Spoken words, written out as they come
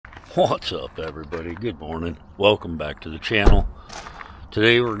What's up, everybody? Good morning. Welcome back to the channel.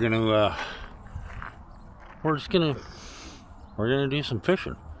 Today we're gonna do some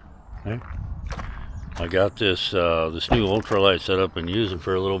fishing. Okay? I got this this new ultralight set up and using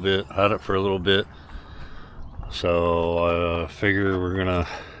for a little bit. Had it for a little bit, so I figure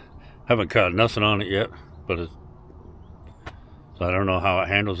haven't caught nothing on it yet, but so I don't know how it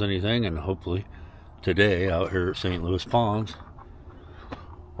handles anything, and hopefully today out here at St. Louis Ponds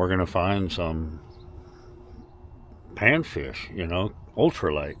we're gonna find some panfish,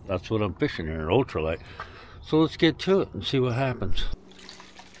 ultralight. That's what I'm fishing here, ultralight. So let's get to it and see what happens.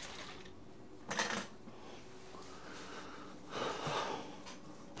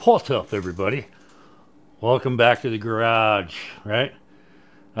 What's up, everybody? Welcome back to the garage, right?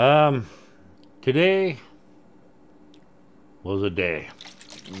 Today was a day.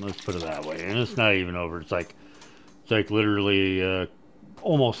 Let's put it that way. And it's not even over. It's like literally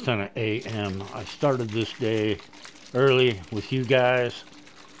almost 10 a.m. I started this day early with you guys,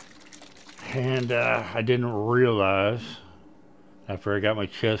 and I didn't realize after I got my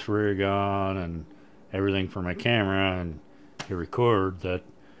chest rig on and everything for my camera and to record that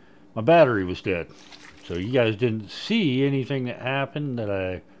my battery was dead. So you guys didn't see anything that happened that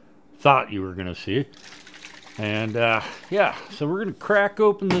I thought you were gonna see. And yeah, so we're gonna crack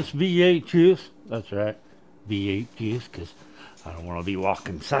open this V8 juice. That's right, V8 juice, because I don't want to be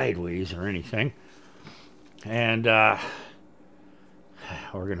walking sideways or anything. And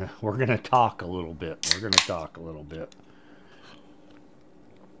we're gonna talk a little bit.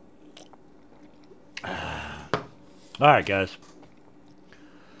 All right, guys.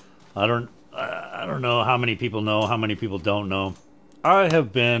 I don't know how many people know, how many people don't know. I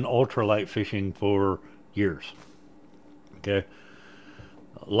have been ultralight fishing for years. Okay,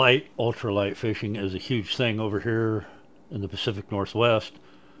 ultralight fishing is a huge thing over here in the Pacific Northwest.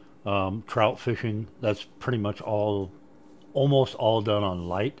 Trout fishing, that's pretty much almost all done on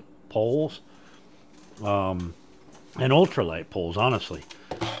light poles, and ultralight poles, honestly.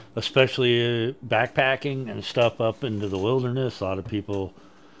 Especially backpacking and stuff up into the wilderness. A lot of people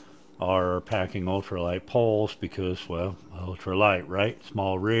are packing ultralight poles because, well, ultralight, right?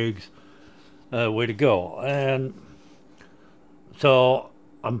 Small rigs, way to go. And so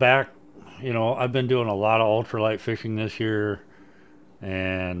I'm back. I've been doing a lot of ultralight fishing this year,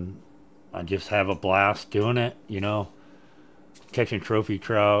 and I just have a blast doing it, catching trophy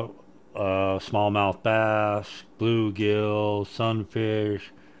trout, smallmouth bass, bluegill,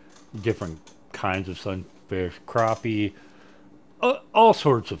 sunfish, different kinds of sunfish, crappie, all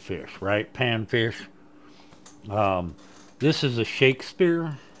sorts of fish, right? Panfish. This is a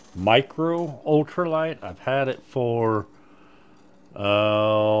Shakespeare micro ultralight. I've had it for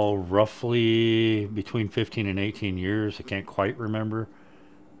roughly between 15 and 18 years. I can't quite remember.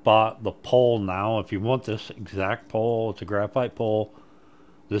 Bought the pole now. If you want this exact pole, it's a graphite pole.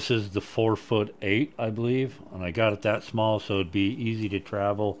 This is the 4'8", I believe, and I got it that small so it'd be easy to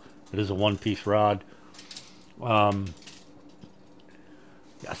travel. It is a one-piece rod. I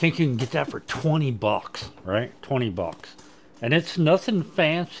think you can get that for 20 bucks, right? 20 bucks. And it's nothing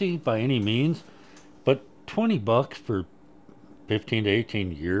fancy by any means, but 20 bucks for 15 to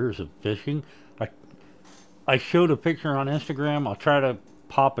 18 years of fishing. I showed a picture on Instagram. I'll try to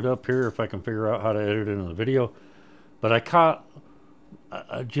pop it up here if I can figure out how to edit it in the video. But I caught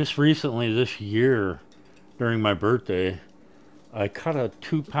just recently this year during my birthday, I caught a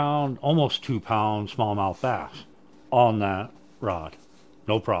almost 2 pound smallmouth bass on that rod.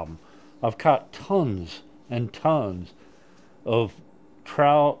 No problem. I've caught tons and tons of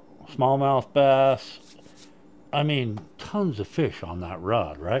trout, smallmouth bass. I mean, tons of fish on that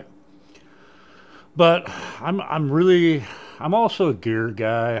rod, right? But I'm also a gear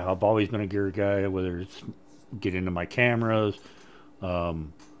guy. I've always been a gear guy, whether it's get into my cameras,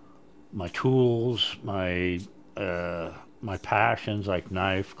 my tools, my passions like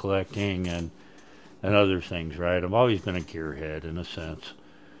knife collecting and other things, right? I've always been a gearhead in a sense.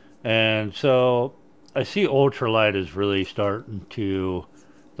 And so I see ultralight is really starting to,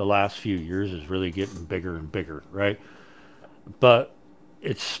 the last few years is really getting bigger and bigger, right? But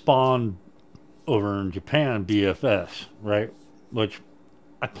it's spawned over in Japan, BFS, right? Which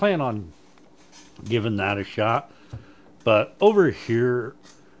I plan on giving that a shot. But over here,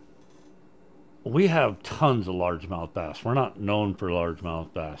 we have tons of largemouth bass. We're not known for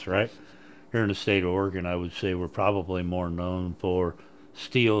largemouth bass, right? Here in the state of Oregon, I would say we're probably more known for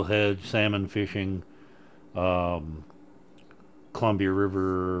steelhead, salmon fishing. Columbia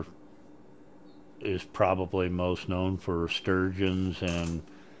River is probably most known for sturgeons and,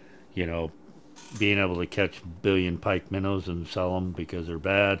 being able to catch billion pike minnows and sell them because they're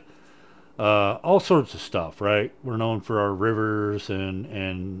bad. All sorts of stuff, right? We're known for our rivers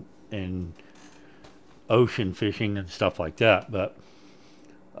and ocean fishing and stuff like that, but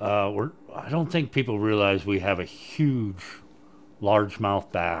I don't think people realize we have a huge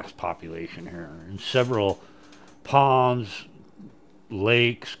largemouth bass population here, and several ponds,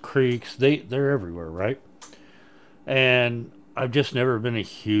 lakes, creeks. They're everywhere, right? And I've just never been a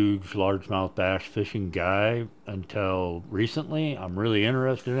huge largemouth bass fishing guy until recently. I'm really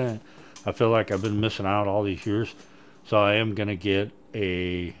interested in it. I feel like I've been missing out all these years, so I am gonna get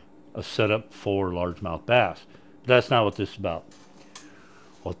a setup for largemouth bass. But that's not what this is about.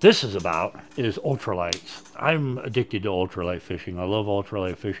 What this is about is ultralights. I'm addicted to ultralight fishing. I love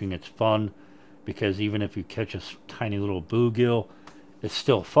ultralight fishing. It's fun because even if you catch a tiny little bluegill, it's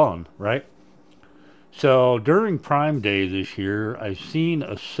still fun, right? So during Prime Day this year, I've seen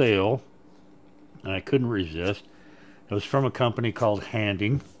a sale, and I couldn't resist. It was from a company called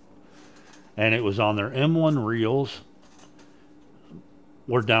Handing, and it was on their M1 reels.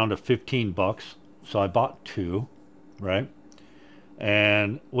 We're down to 15 bucks, so I bought two, right?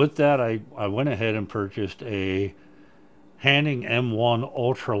 And with that, I went ahead and purchased a Handing M1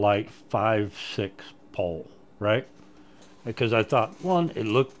 Ultralight 5.6 pole, right? Because I thought, one, it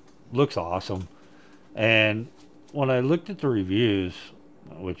looks awesome. And when I looked at the reviews,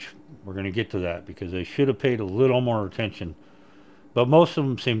 which we're going to get to that because they should have paid a little more attention, but most of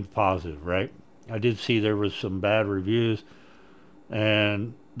them seemed positive, right? I did see there was some bad reviews,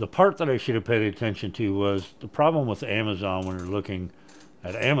 and the part that I should have paid attention to was the problem with Amazon when you're looking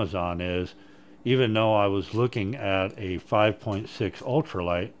at Amazon is, even though I was looking at a 5.6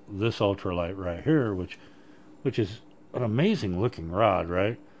 ultralight, this ultralight right here, which is an amazing looking rod,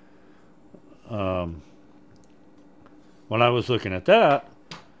 right? When I was looking at that,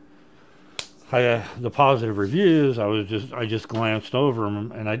 the positive reviews, I just glanced over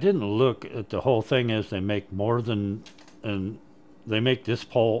them, and I didn't look at the whole thing. Is they make more than, and they make this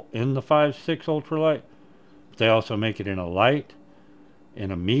pole in the 5.6 ultralight. They also make it in a light, in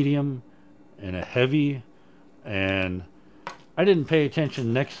a medium, in a heavy, and I didn't pay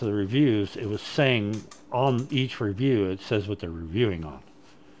attention next to the reviews. It was saying on each review, it says what they're reviewing on.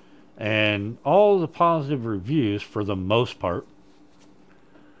 And all the positive reviews, for the most part,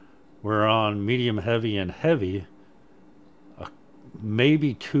 were on medium, heavy, and heavy.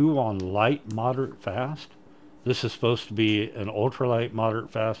 Maybe two on light, moderate, fast. This is supposed to be an ultralight,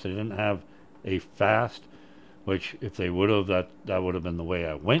 moderate, fast. They didn't have a fast, which if they would have, that would have been the way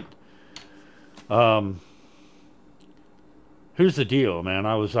I went. Here's the deal, man.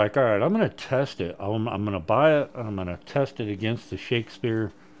 I was like, all right, I'm going to test it. I'm going to buy it, and I'm going to test it against the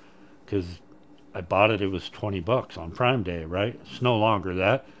Shakespeare, because I bought it. It was 20 bucks on Prime Day, right? It's no longer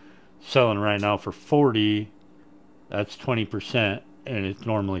that. Selling right now for 40. That's 20%, and it's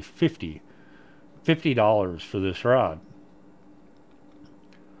normally $50 for this rod.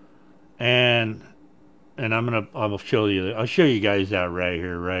 And I'll show you guys that right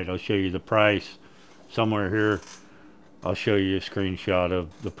here, right? I'll show you the price somewhere here. I'll show you a screenshot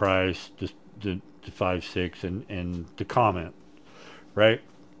of the price, just the 5.6 and the comment, right?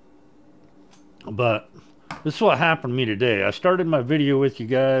 But this is what happened to me today. I started my video with you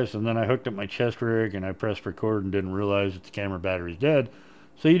guys, and then I hooked up my chest rig, and I pressed record and didn't realize that the camera battery's dead,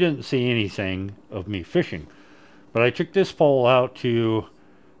 so you didn't see anything of me fishing. But I took this pole out to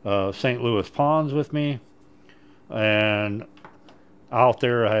St. Louis Ponds with me, and out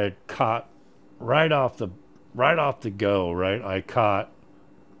there I had caught right off the go, right? I caught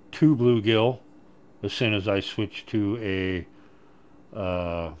two bluegill as soon as I switched to a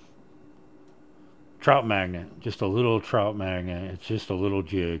trout magnet, just a little trout magnet. It's just a little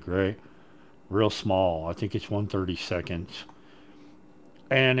jig, right? Real small. I think it's 1/32,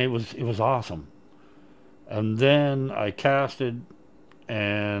 and it was awesome. And then I casted,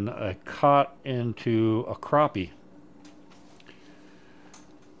 and I caught into a crappie,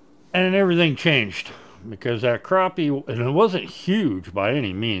 and everything changed, because that crappie, and it wasn't huge by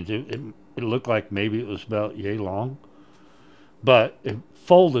any means. It looked like maybe it was about yay long, but it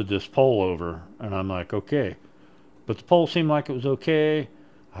folded this pole over, and I'm like, okay. But the pole seemed like it was okay.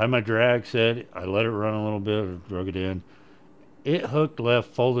 I had my drag set. I let it run a little bit, I drug it in. It hooked left,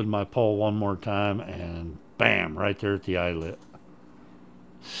 folded my pole one more time, and bam, right there at the eyelet.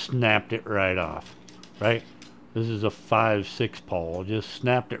 Snapped it right off, right? This is a 5.6 pole. Just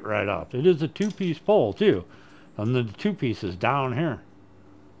snapped it right off. It is a two-piece pole, too. And the two-piece is down here.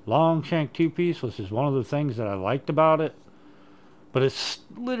 Long shank two-piece, which is one of the things that I liked about it. But it's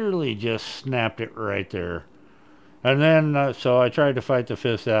literally just snapped it right there. And then, so I tried to fight the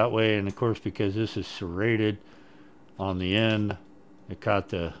fist that way, and of course, because this is serrated on the end, it caught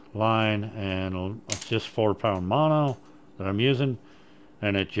the line, and it's just 4-pound mono that I'm using,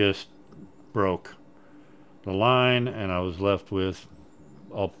 and it just broke the line, and I was left with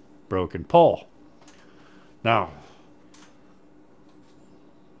a broken pole. Now,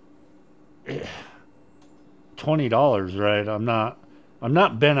 $20, right? I'm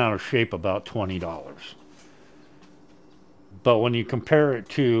not bent out of shape about $20. But when you compare it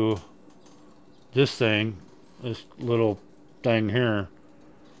to this thing, this little thing here,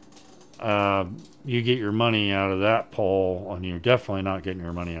 you get your money out of that pole, and you're definitely not getting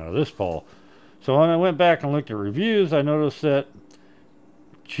your money out of this pole. So when I went back and looked at reviews, I noticed that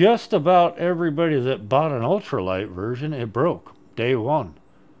just about everybody that bought an ultralight version, it broke day one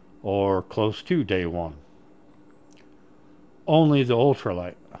or close to day one. Only the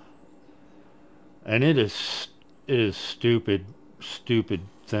ultralight. And it is stupid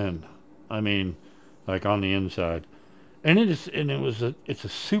thin. I mean, like on the inside. And it's a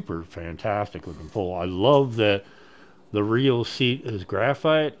super fantastic looking pole. I love that the reel seat is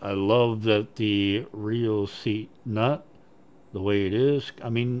graphite. I love that the reel seat nut, the way it is. I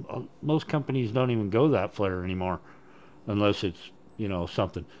mean, most companies don't even go that flare anymore, unless it's, you know,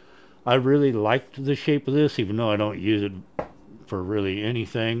 something. I really liked the shape of this, even though I don't use it for really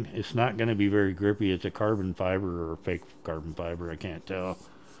anything. It's not going to be very grippy. It's a carbon fiber or fake carbon fiber. I can't tell.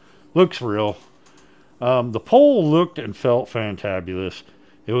 Looks real. The pole looked and felt fantabulous.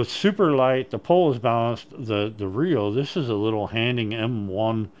 It was super light. The pole is balanced. The reel, this is a little Handing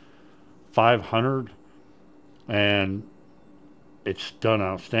M1 500, and it's done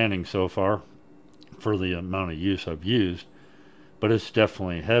outstanding so far for the amount of use I've used. But it's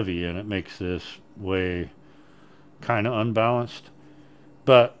definitely heavy, and it makes this way kind of unbalanced.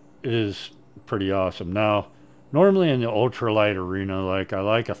 But it is pretty awesome. Now, normally in the ultralight arena, like I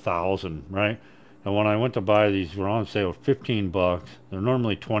like 1,000, right? And when I went to buy these, were on sale 15 bucks. They're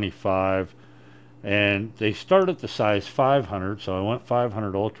normally 25, and they start at the size 500. So I went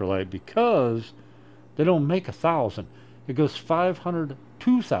 500 ultralight because they don't make 1,000. It goes 500,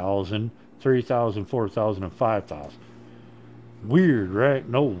 2,000, 3,000, 4,000, and 5,000. Weird, right?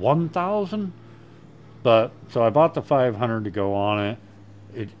 No 1,000. But so I bought the 500 to go on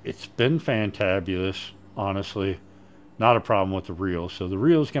it. It's been fantabulous, honestly. Not a problem with the reel. So the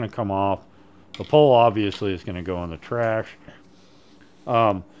reel's going to come off. The pole obviously is going to go in the trash.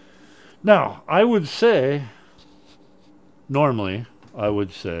 Now, I would say, normally, I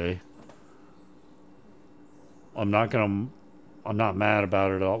would say, I'm not mad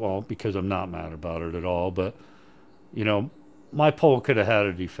about it at all, well, because I'm not mad about it at all, but, you know, my pole could have had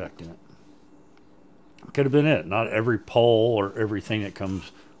a defect in it. Could have been it. Not every pole or everything that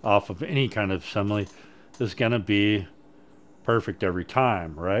comes off of any kind of assembly is going to be perfect every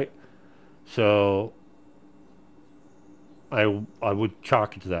time, right? So I would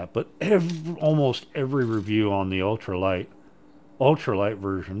chalk it to that. But almost every review on the ultralight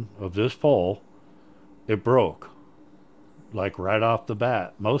version of this pole, it broke. Like right off the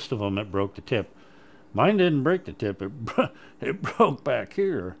bat. Most of them, it broke the tip. Mine didn't break the tip. It broke back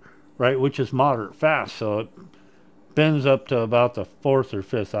here, right, which is moderate fast. So it bends up to about the 4th or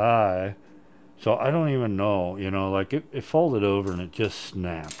 5th eye. So I don't even know, you know, like it folded over and it just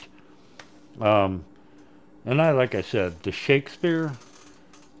snapped. And like I said, the Shakespeare,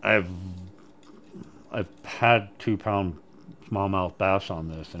 I've had 2-pound smallmouth bass on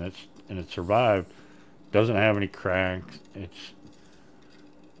this, and it survived. Doesn't have any cracks.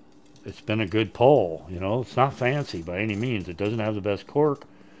 It's been a good pole, you know. It's not fancy by any means. It doesn't have the best cork.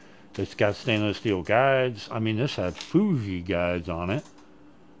 It's got stainless steel guides. I mean, this had Fuji guides on it,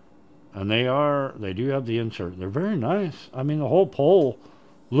 and they do have the insert. They're very nice. I mean, the whole pole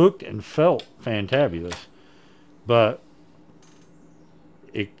looked and felt fantabulous, but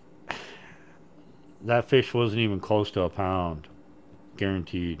that fish wasn't even close to a pound,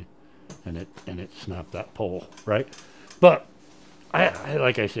 guaranteed, and it snapped that pole, right? But I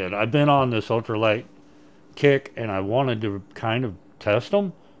like I said, I've been on this ultralight kick, and I wanted to kind of test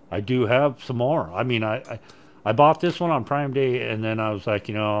them. I do have some more. I mean, I bought this one on Prime Day, and then I was like,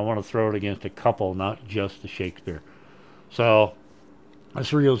 you know, I want to throw it against a couple, not just the Shakespeare. So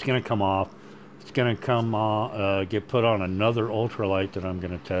this reel's going to come off. It's going to come get put on another ultralight that I'm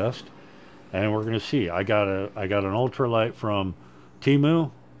going to test, and we're going to see. I got an ultralight from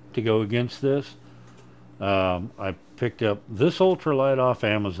Temu to go against this. I picked up this ultralight off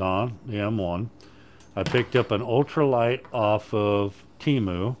Amazon, the M1. I picked up an ultralight off of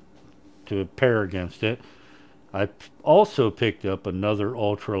Temu to pair against it. I also picked up another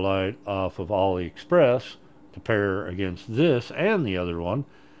ultralight off of AliExpress to pair against this and the other one.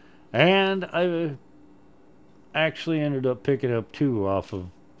 And I actually ended up picking up two off of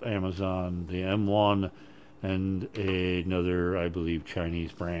Amazon, the M1 and another, I believe,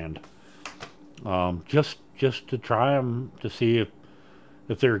 Chinese brand. Just to try them to see if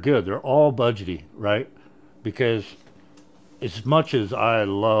they're good. They're all budgety, right? Because as much as I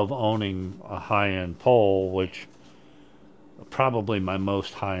love owning a high-end pole, which probably my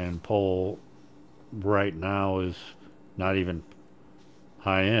most high-end pole right now is not even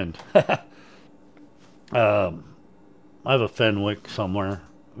high-end. I have a Fenwick somewhere,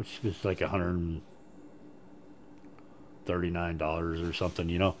 which is like $139 or something,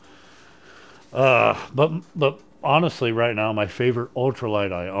 you know. But honestly, right now, my favorite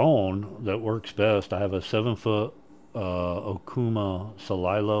ultralight I own that works best, I have a 7-foot Okuma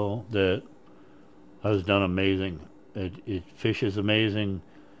Solilo that has done amazing. It fishes amazing,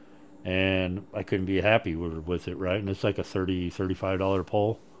 and I couldn't be happy with it, right? And it's like a $35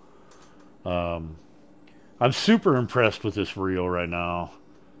 pole. I'm super impressed with this reel right now.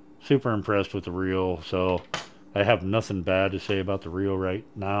 Super impressed with the reel, so I have nothing bad to say about the reel right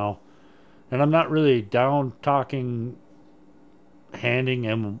now. And I'm not really down talking handing,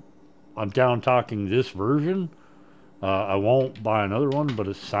 and I'm down talking this version. I won't buy another one, but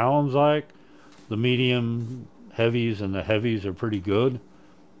it sounds like the medium heavies and the heavies are pretty good.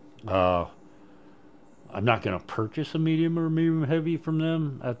 I'm not going to purchase a medium or medium heavy from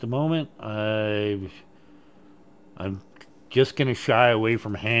them at the moment. I'm just going to shy away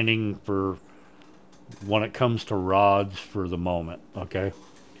from handing for when it comes to rods for the moment, okay?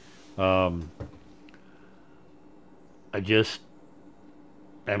 Am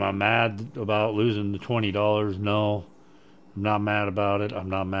I mad about losing the $20? No, I'm not mad about it. I'm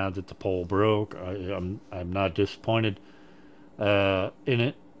not mad that the pole broke. I'm not disappointed in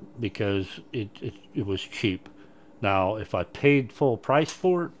it because it was cheap. Now, if I paid full price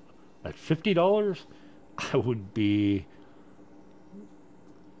for it at $50, I would be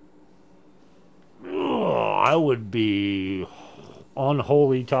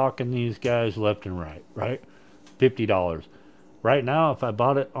unholy talking these guys left and right? $50. Right now, if I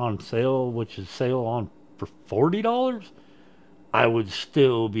bought it on sale, which is sale on for $40, I would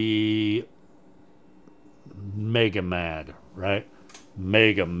still be mega mad, right?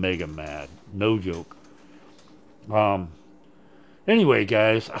 Mega mad. No joke. Anyway,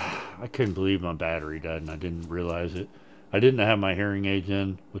 guys, I couldn't believe my battery died and I didn't realize it. I didn't have my hearing aids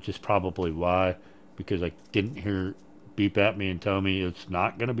in, which is probably why, because I didn't hear it beep at me and tell me it's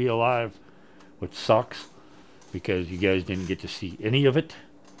not going to be alive, which sucks because you guys didn't get to see any of it,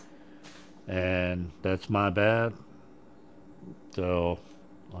 and that's my bad. So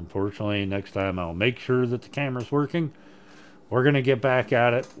unfortunately, next time I'll make sure that the camera's working. We're going to get back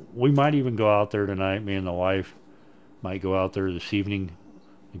at it. We might even go out there tonight. Me and the wife might go out there this evening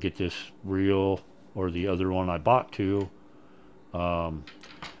and get this reel or the other one I bought two. One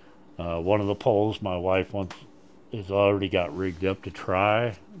of the poles my wife has already got rigged up to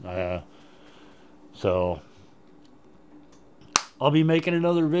try. So I'll be making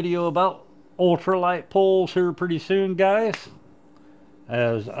another video about ultralight poles here pretty soon, guys,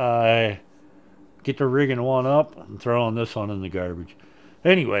 as I get to rigging one up and throwing this one in the garbage.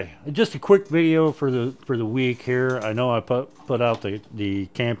 Anyway, just a quick video for the week here. I know I put out the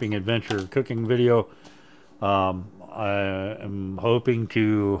camping adventure cooking video. I am hoping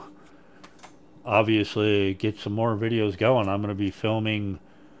to obviously get some more videos going. I'm going to be filming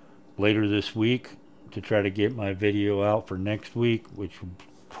later this week to try to get my video out for next week, which is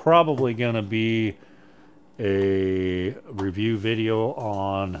probably going to be a review video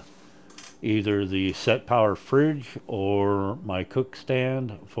on either the Set Power fridge or my cook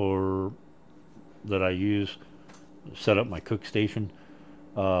stand that I use set up my cook station,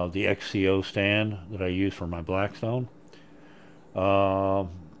 the XCO stand that I use for my Blackstone.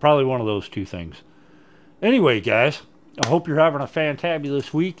 Probably one of those two things. Anyway, guys, I hope you're having a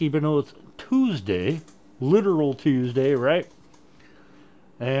fantabulous week, even though it's Tuesday, literal Tuesday, right?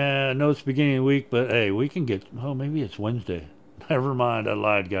 And I know it's the beginning of the week, but hey, we can get, oh, maybe it's Wednesday. Never mind, I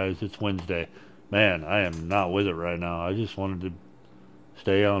lied, guys. It's Wednesday. Man, I am not with it right now. I just wanted to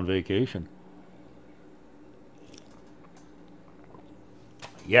stay on vacation.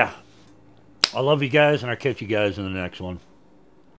 Yeah. I love you guys, and I'll catch you guys in the next one.